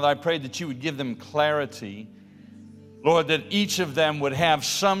 Father, I pray that you would give them clarity. Lord, that each of them would have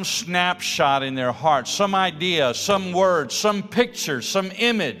some snapshot in their heart, some idea, some word, some picture, some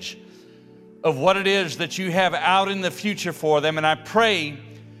image of what it is that you have out in the future for them. And I pray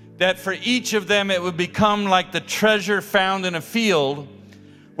that for each of them it would become like the treasure found in a field,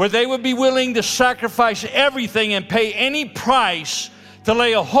 where they would be willing to sacrifice everything and pay any price to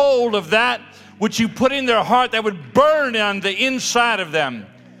lay a hold of that which you put in their heart that would burn on the inside of them.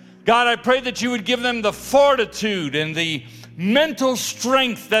 God, I pray that you would give them the fortitude and the mental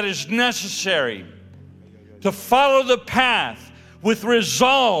strength that is necessary to follow the path with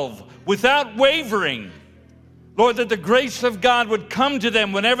resolve, without wavering. Lord, that the grace of God would come to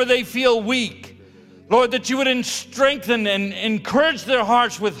them whenever they feel weak. Lord, that you would strengthen and encourage their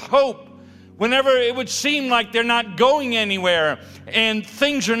hearts with hope whenever it would seem like they're not going anywhere and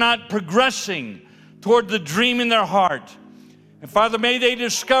things are not progressing toward the dream in their heart. And Father, may they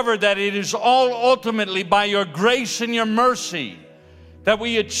discover that it is all ultimately by your grace and your mercy that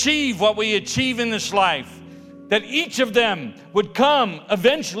we achieve what we achieve in this life. That each of them would come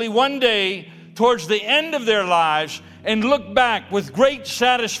eventually one day towards the end of their lives and look back with great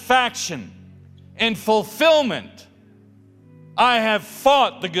satisfaction and fulfillment. I have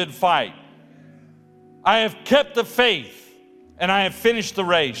fought the good fight. I have kept the faith, and I have finished the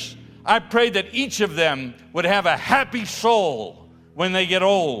race. I pray that each of them would have a happy soul when they get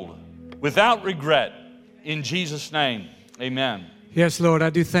old, without regret. In Jesus' name, amen. Yes, Lord, I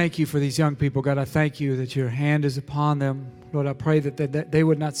do thank you for these young people. God, I thank you that your hand is upon them. Lord, I pray that they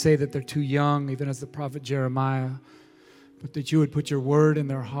would not say that they're too young, even as the prophet Jeremiah, but that you would put your word in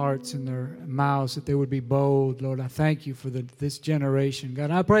their hearts and their mouths, that they would be bold. Lord, I thank you for this generation.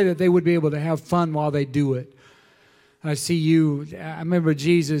 God, I pray that they would be able to have fun while they do it. I see you. I remember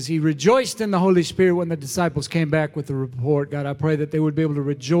Jesus, he rejoiced in the Holy Spirit when the disciples came back with the report. God, I pray that they would be able to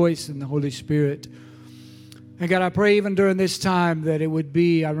rejoice in the Holy Spirit. And God, I pray even during this time that it would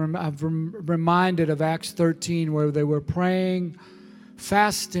be, I'm reminded of Acts 13 where they were praying,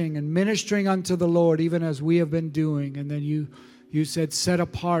 fasting, and ministering unto the Lord, even as we have been doing. And then you said, set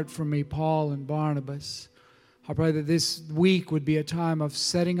apart for me Paul and Barnabas. I pray that this week would be a time of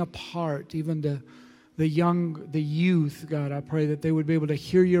setting apart even the youth, God. I pray that they would be able to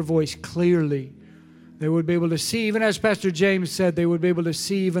hear your voice clearly. They would be able to see, even as Pastor James said, they would be able to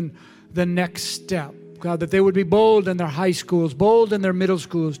see even the next step. God, that they would be bold in their high schools, bold in their middle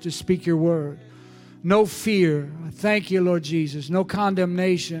schools to speak your word. No fear. I thank you, Lord Jesus. No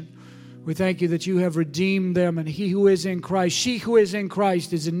condemnation. We thank you that you have redeemed them, and he who is in Christ, she who is in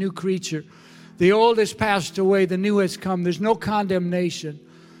Christ is a new creature. The old has passed away, the new has come. There's no condemnation.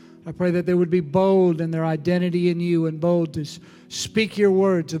 I pray that they would be bold in their identity in you and bold to speak your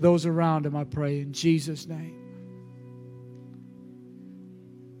word to those around them, I pray, in Jesus' name.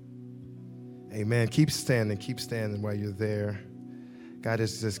 Amen. Keep standing while you're there. God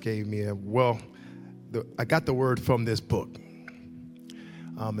just gave me I got the word from this book.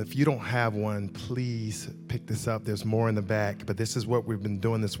 If you don't have one, please pick this up. There's more in the back, but this is what we've been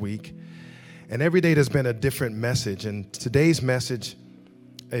doing this week. And every day there's been a different message. And today's message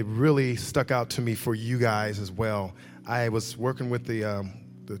it really stuck out to me for you guys as well. I was working with the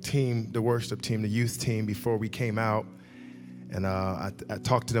team, the worship team, the youth team before we came out, and I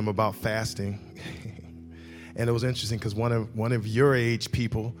talked to them about fasting. And it was interesting because one of your age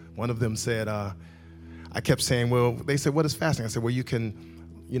people, one of them said, I kept saying, well, they said, what is fasting? I said, well, you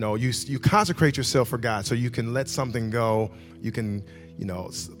can, you consecrate yourself for God, so you can let something go. You can,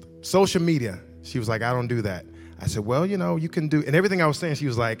 social media. She was like, I don't do that. I said, well, you can do, and everything I was saying, she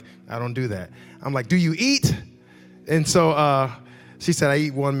was like, I don't do that. I'm like, do you eat? And so she said, I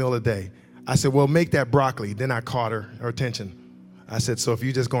eat 1 meal a day. I said, well, make that broccoli. Then I caught her attention. I said, so if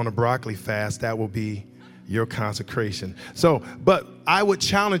you just go on a broccoli fast, that will be your consecration. So, but I would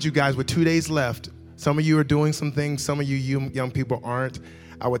challenge you guys with 2 days left. Some of you are doing some things. Some of you young people aren't.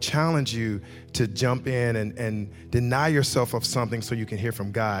 I would challenge you to jump in and deny yourself of something so you can hear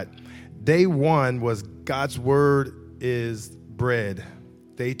from God. Day 1 was God's word is bread.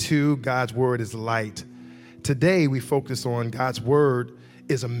 Day 2, God's word is light. Today, we focus on God's word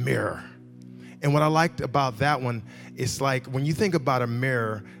is a mirror. And what I liked about that one is like when you think about a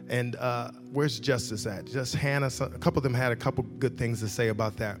mirror, and where's Justice at? Just Hannah, a couple of them had a couple good things to say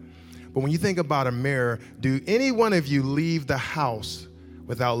about that. But when you think about a mirror, do any one of you leave the house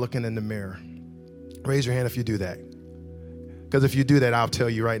without looking in the mirror? Raise your hand if you do that. Because if you do that, I'll tell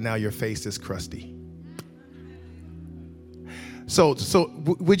you right now, your face is crusty. So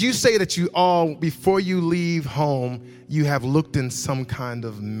would you say that you all, before you leave home, you have looked in some kind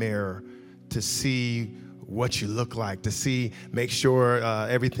of mirror to see what you look like, to see, make sure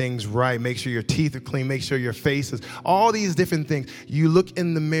everything's right, make sure your teeth are clean, make sure your face is, all these different things. You look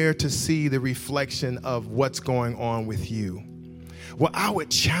in the mirror to see the reflection of what's going on with you. Well, I would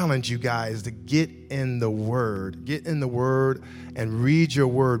challenge you guys to get in the Word and read your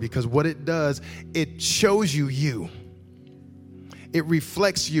Word, because what it does, it shows you you. It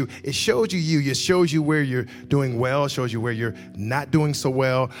reflects you. It shows you you. It shows you where you're doing well. It shows you where you're not doing so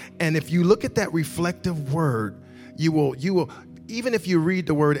well. And if you look at that reflective word, you will, even if you read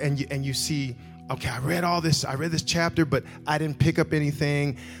the word and you see, okay, I read this chapter, but I didn't pick up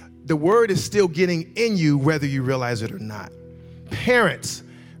anything. The word is still getting in you whether you realize it or not. Parents,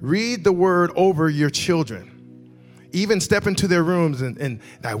 read the word over your children. Even step into their rooms and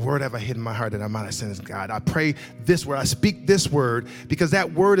that word have I hid in my heart that I might have sinned against God. I pray this word, I speak this word, because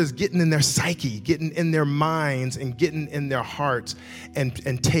that word is getting in their psyche, getting in their minds, and getting in their hearts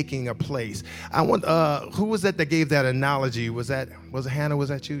and taking a place. I want, who was that gave that analogy? Was it Hannah? Was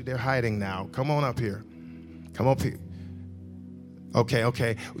that you? They're hiding now. Come on up here. Come up here.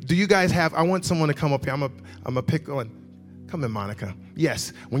 Okay. Do you guys have, I want someone to come up here. I'm a pick on. Come in, Monica.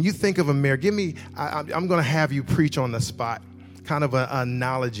 Yes, when you think of a mirror, I'm going to have you preach on the spot, kind of an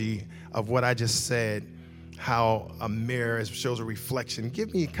analogy of what I just said, how a mirror shows a reflection.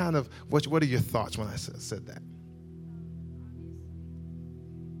 Give me kind of, what are your thoughts when I said that?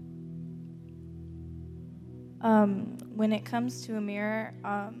 When it comes to a mirror,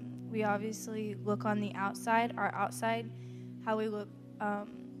 we obviously look on the outside, our outside, how we look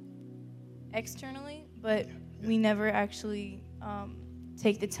externally, but we never actually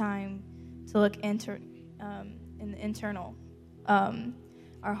take the time to look in the internal,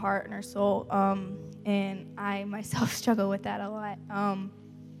 our heart and our soul. And I myself struggle with that a lot.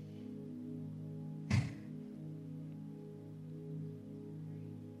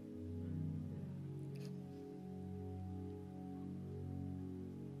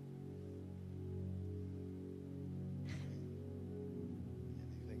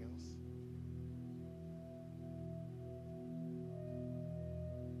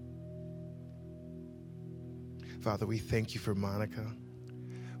 Father, we thank you for Monica.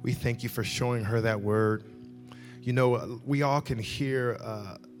 We thank you for showing her that word. You know, we all can hear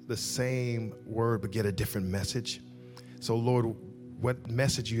the same word but get a different message. So, Lord, what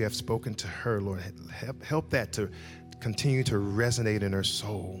message you have spoken to her, Lord, help that to continue to resonate in her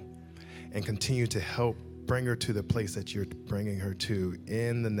soul and continue to help bring her to the place that you're bringing her to.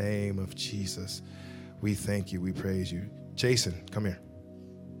 In the name of Jesus, we thank you. We praise you. Jason, come here.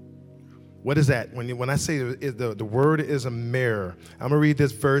 What is that? When I say the word is a mirror, I'm going to read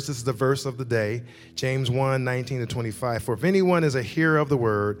this verse. This is the verse of the day, James 1:19-25. For if anyone is a hearer of the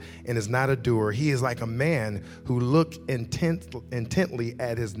word and is not a doer, he is like a man who looks intently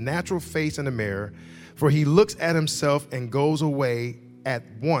at his natural face in the mirror. For he looks at himself and goes away at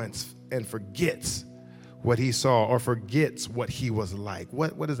once and forgets what he saw or forgets what he was like.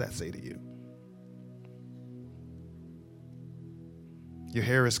 What does that say to you? Your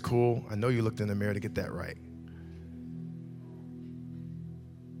hair is cool. I know you looked in the mirror to get that right.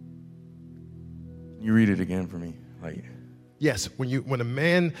 You read it again for me. Yes,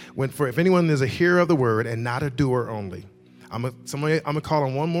 if anyone is a hearer of the word and not a doer only. I'm gonna call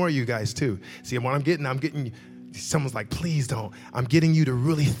on one more of you guys too. See, what I'm getting, someone's like, please don't. I'm getting you to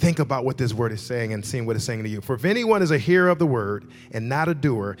really think about what this word is saying and seeing what it's saying to you. For if anyone is a hearer of the word and not a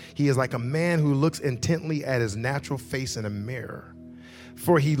doer, he is like a man who looks intently at his natural face in a mirror.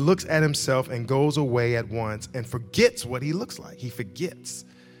 For he looks at himself and goes away at once and forgets what he looks like. He forgets.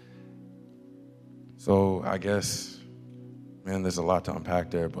 So I guess, man, there's a lot to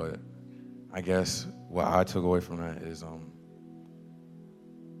unpack there, but I guess what I took away from that is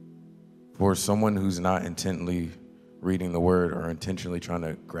for someone who's not intently reading the word or intentionally trying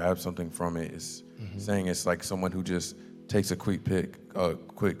to grab something from it, is saying it's like someone who just takes a quick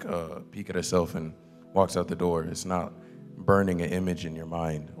peek at herself and walks out the door. It's not burning an image in your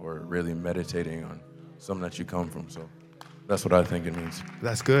mind or really meditating on something that you come from. So that's what I think it means.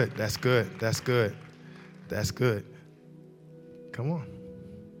 That's good. That's good. That's good. That's good. Come on.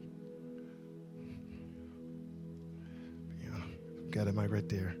 Yeah, got it, Mike, right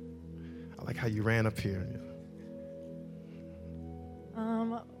there. I like how you ran up here.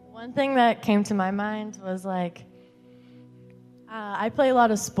 One thing that came to my mind was like, I play a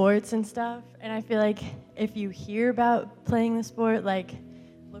lot of sports and stuff, and I feel like if you hear about playing the sport, like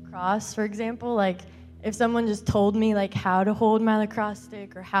lacrosse, for example, like if someone just told me like how to hold my lacrosse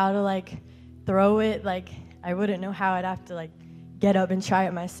stick or how to like throw it, like I wouldn't know how. I'd have to like get up and try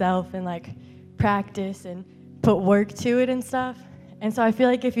it myself and like practice and put work to it and stuff. And so I feel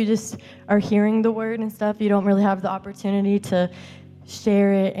like if you just are hearing the word and stuff, you don't really have the opportunity to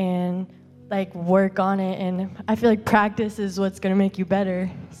share it and like work on it. And I feel like practice is what's going to make you better.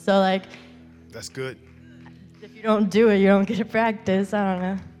 So like, that's good. If you don't do it, you don't get to practice. I don't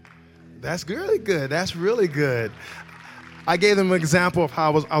know. That's really good. That's really good. I gave them an example of how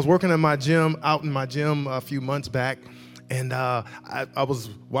I was working in my gym, out in my gym a few months back. And I was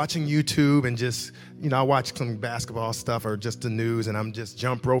watching YouTube and just, I watch some basketball stuff or just the news, and I'm just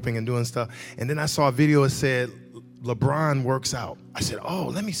jump roping and doing stuff. And then I saw a video that said, LeBron works out. I said, oh,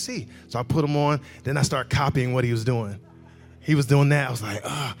 let me see. So I put him on. Then I started copying what he was doing. He was doing that. I was like,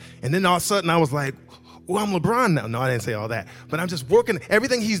 And then all of a sudden I was like, oh, I'm LeBron now. No, I didn't say all that. But I'm just working.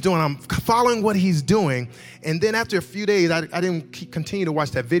 Everything he's doing, I'm following what he's doing. And then after a few days, I didn't continue to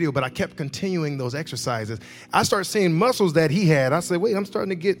watch that video, but I kept continuing those exercises. I started seeing muscles that he had. I said, wait, I'm starting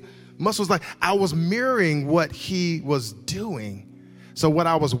to get muscles like I was mirroring what he was doing. So what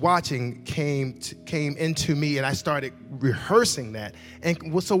I was watching came into me, and I started rehearsing that.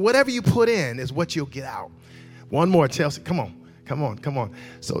 And so whatever you put in is what you'll get out. One more, Chelsea. Come on.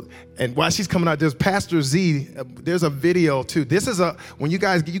 So, and while she's coming out, there's Pastor Z. There's a video too. This is when you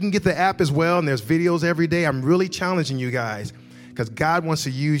can get the app as well, and there's videos every day. I'm really challenging you guys because God wants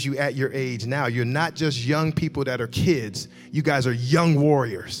to use you at your age now. You're not just young people that are kids. You guys are young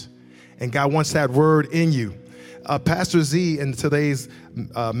warriors, and God wants that word in you. Pastor Z, in today's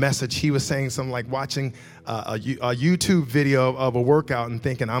message, he was saying something like watching a YouTube video of a workout and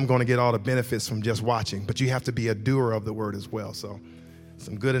thinking, I'm going to get all the benefits from just watching. But you have to be a doer of the word as well. So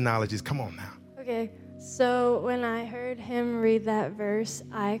some good analogies. Come on now. Okay, so when I heard him read that verse,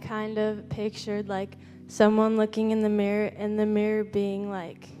 I kind of pictured like someone looking in the mirror, and the mirror being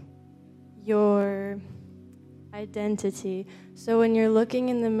like your identity. So when you're looking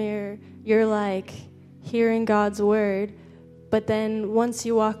in the mirror, you're like hearing God's word, but then once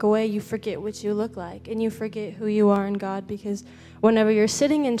you walk away, you forget what you look like, and you forget who you are in God, because whenever you're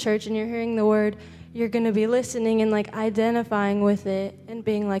sitting in church and you're hearing the word, you're going to be listening and like identifying with it and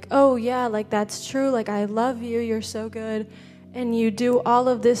being like, oh yeah, like that's true, like I love you, you're so good, and you do all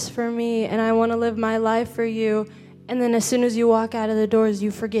of this for me, and I want to live my life for you. And then as soon as you walk out of the doors, you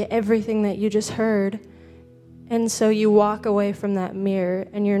forget everything that you just heard, and so you walk away from that mirror,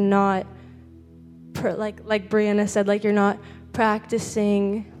 and you're not like Brianna said, like you're not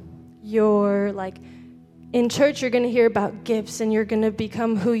practicing your, like in church you're going to hear about gifts, and you're going to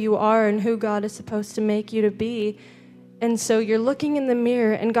become who you are and who God is supposed to make you to be. And so you're looking in the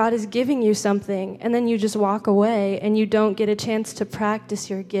mirror and God is giving you something, and then you just walk away and you don't get a chance to practice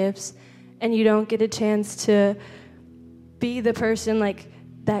your gifts, and you don't get a chance to be the person like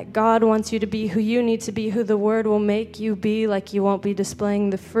that God wants you to be, who you need to be, who the word will make you be. Like you won't be displaying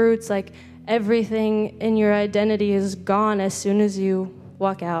the fruits, like everything in your identity is gone as soon as you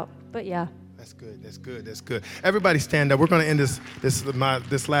walk out. But yeah. That's good. Everybody stand up. We're going to end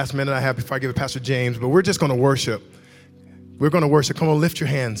this last minute I have before I give it to Pastor James, but we're just going to worship. We're going to worship. Come on, lift your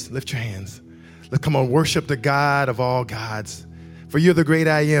hands. Come on, worship the God of all gods. For you're the great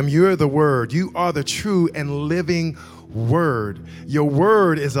I am. You're the word. You are the true and living word. Your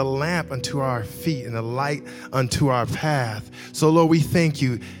word is a lamp unto our feet and a light unto our path. So, Lord, we thank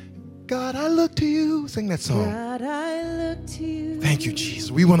you. God, I look to you. Sing that song. God, I look to you. Thank you,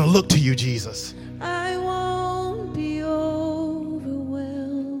 Jesus. We want to look to you, Jesus. I won't be overwhelmed.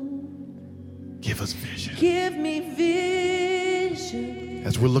 Give us vision. Give me vision.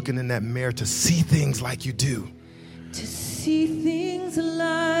 As we're looking in that mirror to see things like you do. To see things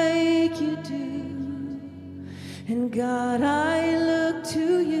like you do. And God, I look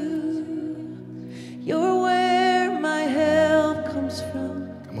to you. You're where my help comes from.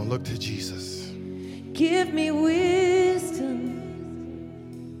 Come on, look to Jesus. Give me wisdom.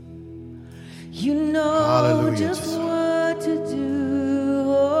 You know Hallelujah, just Jesus. what to do.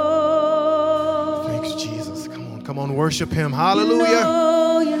 Oh, Thanks, Jesus. Come on, worship him.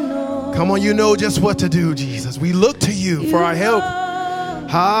 Hallelujah. you know. Come on, you know just what to do, Jesus. We look to you for our help.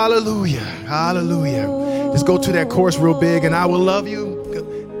 Hallelujah. Hallelujah. Let's go to that chorus real big, and I will love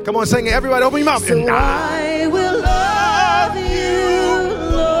you. Come on, sing it. Everybody, open your mouth. So I will love you,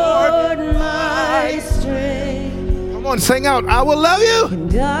 Lord, my strength. Come on, sing out. I will love you.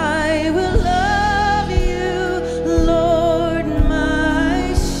 And I will love you, Lord,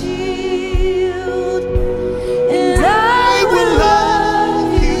 my shield. And I will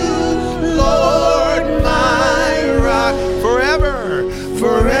love you, Lord, my rock. Forever,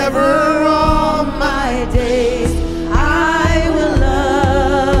 forever. All my days, I will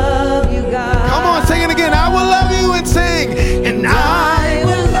love you, God. Come on, sing it again. I will love you and sing. And I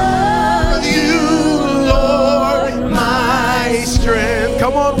will love you, Lord, my strength.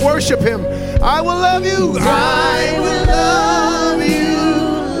 Come on, worship him. I will love you. I will love you,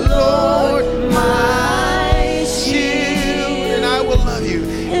 Lord, my shield. And I will love you.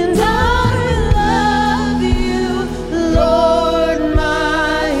 And I will love you, Lord,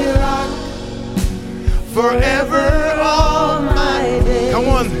 my rock. Forever all my days. Come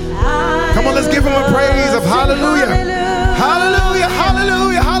on. Come on, let's give him a praise of hallelujah. Hallelujah,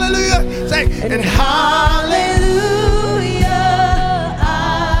 hallelujah, hallelujah. Say, and Hallelujah,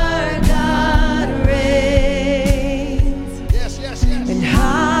 our God reigns. Yes, yes, yes. And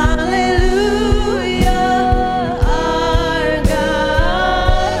hallelujah, our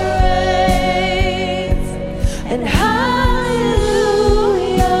God reigns. And hallelujah,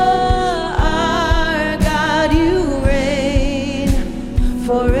 our God, you reign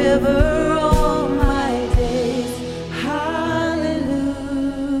forever all my days. Hallelujah.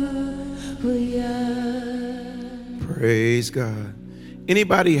 Praise God.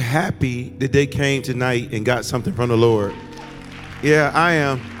 Anybody happy that they came tonight and got something from the Lord? Yeah, I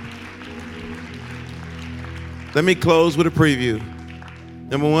am. Let me close with a preview.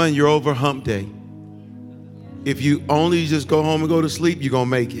 Number one, you're over hump day. If you only just go home and go to sleep, you're going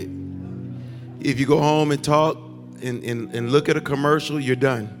to make it. If you go home and talk and look at a commercial, you're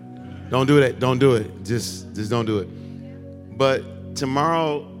done. Don't do that. Don't do it. Just don't do it. But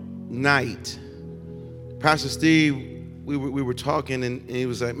tomorrow night, Pastor Steve, we were talking, and he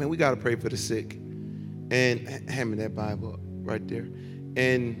was like, man, we got to pray for the sick. And hand me that Bible right there.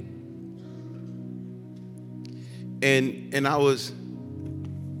 And I was,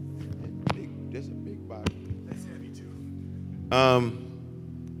 that's a big Bible. That's heavy too.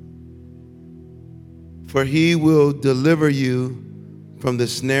 For he will deliver you from the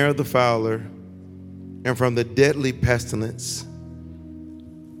snare of the fowler and from the deadly pestilence.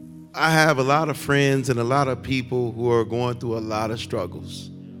 I have a lot of friends and a lot of people who are going through a lot of struggles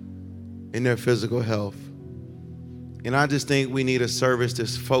in their physical health. And I just think we need a service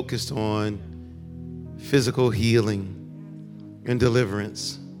that's focused on physical healing and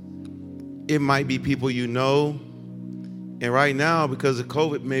deliverance. It might be people you know, and right now, because of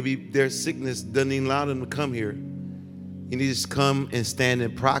COVID, maybe their sickness doesn't even allow them to come here. You need to come and stand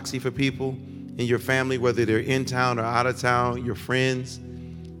in proxy for people in your family, whether they're in town or out of town, your friends.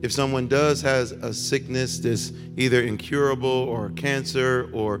 If someone has a sickness that's either incurable or cancer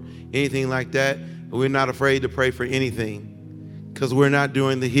or anything like that, we're not afraid to pray for anything because we're not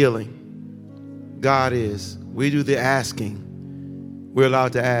doing the healing. God is. We do the asking. We're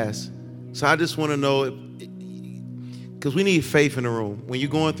allowed to ask. So I just want to know, because we need faith in the room. When you're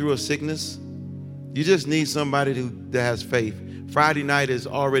going through a sickness, you just need somebody that has faith. Friday night is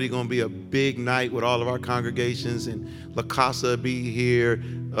already going to be a big night with all of our congregations, and La Casa will be here,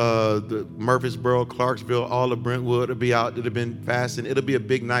 the Murfreesboro, Clarksville, all of Brentwood will be out that have been fasting. It'll be a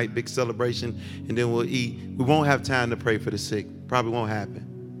big night, big celebration, and then we'll eat. We won't have time to pray for the sick. Probably won't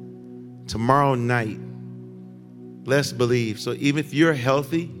happen. Tomorrow night, let's believe. So even if you're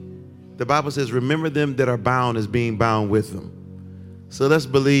healthy, the Bible says, remember them that are bound as being bound with them. So let's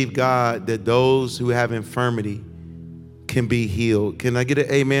believe, God, that those who have infirmity, can be healed. Can I get an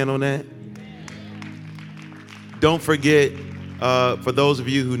amen on that? Don't forget, for those of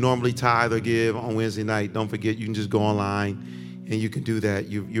you who normally tithe or give on Wednesday night, don't forget you can just go online and you can do that.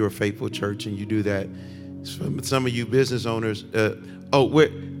 You're a faithful church and you do that. Some of you business owners,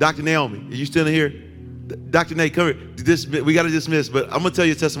 Dr. Naomi, are you still in here? Dr. Nate, come here. We got to dismiss, but I'm going to tell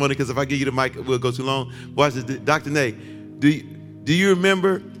you a testimony because if I give you the mic, we'll go too long. Watch this. Dr. Nate, do you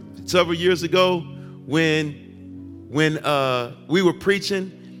remember several years ago when we were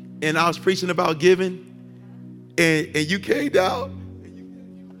preaching and I was preaching about giving and you came down?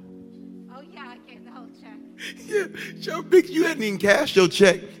 Oh, yeah, I gave the whole check. Yeah, Joe Big, you hadn't even cashed your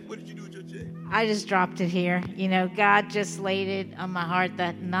check. What did you do with your check? I just dropped it here. You know, God just laid it on my heart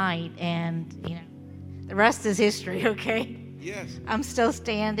that night, and, you know, the rest is history, okay? Yes. I'm still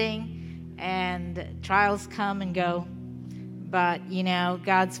standing, and trials come and go, but, you know,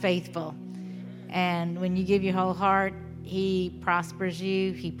 God's faithful. And when you give your whole heart, He prospers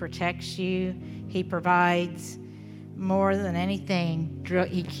you, He protects you, He provides. More than anything,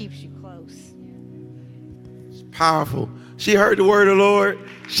 He keeps you close. It's powerful. She heard the word of the Lord.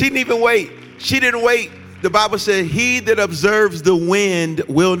 She didn't even wait. She didn't wait. The Bible said, he that observes the wind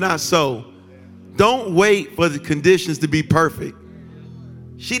will not sow. Don't wait for the conditions to be perfect.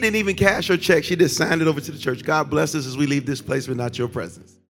 She didn't even cash her check. She just signed it over to the church. God bless us as we leave this place, but not your presence.